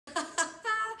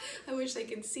I wish I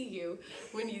could see you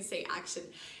when you say action.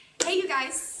 Hey, you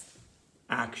guys.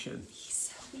 Action.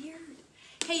 He's so weird.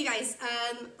 Hey, you guys.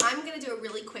 I'm going to do a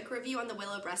really quick review on the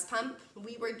Willow breast pump.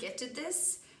 We were gifted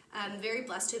this. Very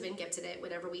blessed to have been gifted it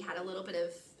whenever we had a little bit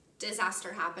of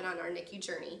disaster happen on our NICU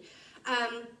journey.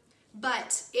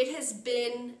 But it has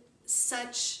been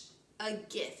such a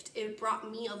gift. It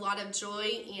brought me a lot of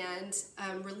joy and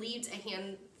relieved a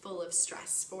handful of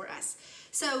stress for us.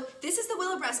 So this is the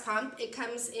Willow breast pump. It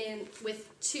comes in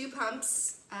with 2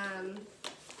 pumps.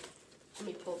 Let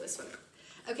me pull this one out.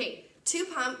 Okay, 2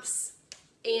 pumps,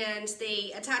 and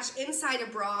they attach inside a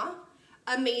bra.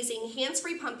 Amazing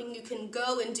hands-free pumping. You can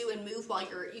go and do and move while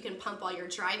you can pump while you're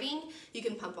driving, you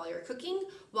can pump while you're cooking,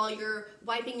 while you're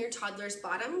wiping your toddler's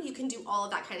bottom. You can do all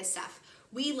of that kind of stuff.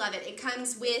 We love it. It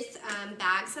comes with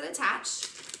bags that attach.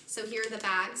 So here are the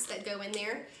bags that go in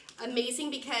there. Amazing,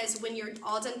 because when you're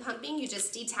all done pumping, you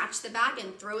just detach the bag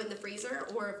and throw it in the freezer,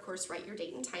 or of course write your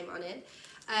date and time on it.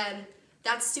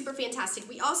 That's super fantastic.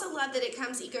 We also love that it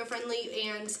comes eco-friendly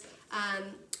and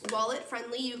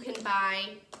wallet-friendly. You can buy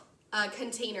a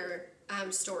container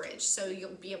storage, so you'll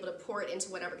be able to pour it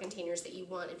into whatever containers that you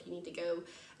want if you need to go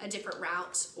a different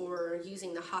route or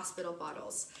using the hospital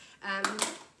bottles.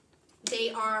 They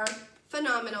are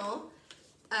phenomenal.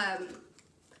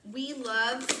 We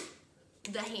love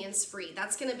the hands-free.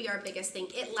 That's going to be our biggest thing.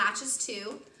 It latches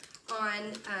too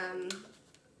on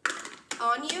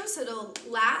you, so it'll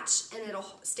latch and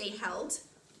it'll stay held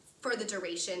for the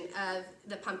duration of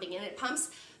the pumping, and it pumps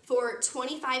for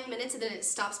 25 minutes and then it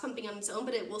stops pumping on its own,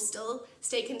 but it will still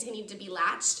continue to be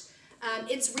latched.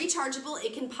 It's rechargeable.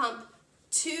 It can pump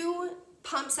 2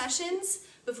 pump sessions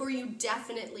before you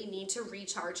definitely need to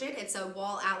recharge it. It's a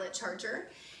wall outlet charger,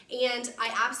 and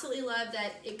I absolutely love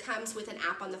that it comes with an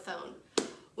app on the phone.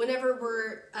 Whenever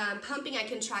we're pumping, I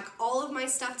can track all of my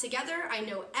stuff together. I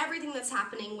know everything that's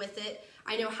happening with it.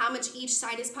 I know how much each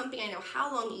side is pumping. I know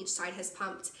how long each side has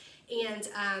pumped, and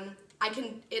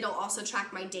it'll also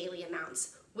track my daily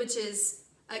amounts, which is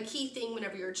a key thing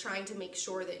whenever you're trying to make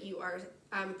sure that you are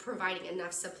providing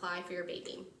enough supply for your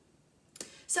baby.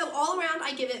 So all around,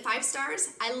 I give it 5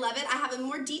 stars. I love it. I have a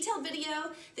more detailed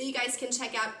video that you guys can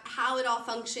check out how it all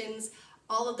functions,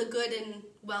 all of the good and,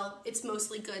 well, it's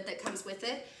mostly good that comes with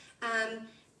it.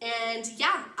 And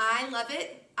yeah, I love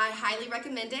it. I highly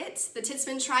recommend it. The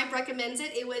Titsman tribe recommends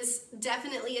it. It was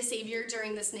definitely a savior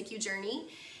during this NICU journey.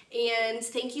 And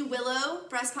thank you, Willow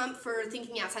Breast Pump, for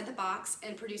thinking outside the box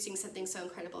and producing something so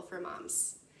incredible for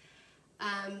moms.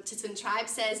 Titsman tribe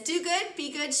says, do good,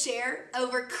 be good, share,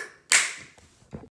 over.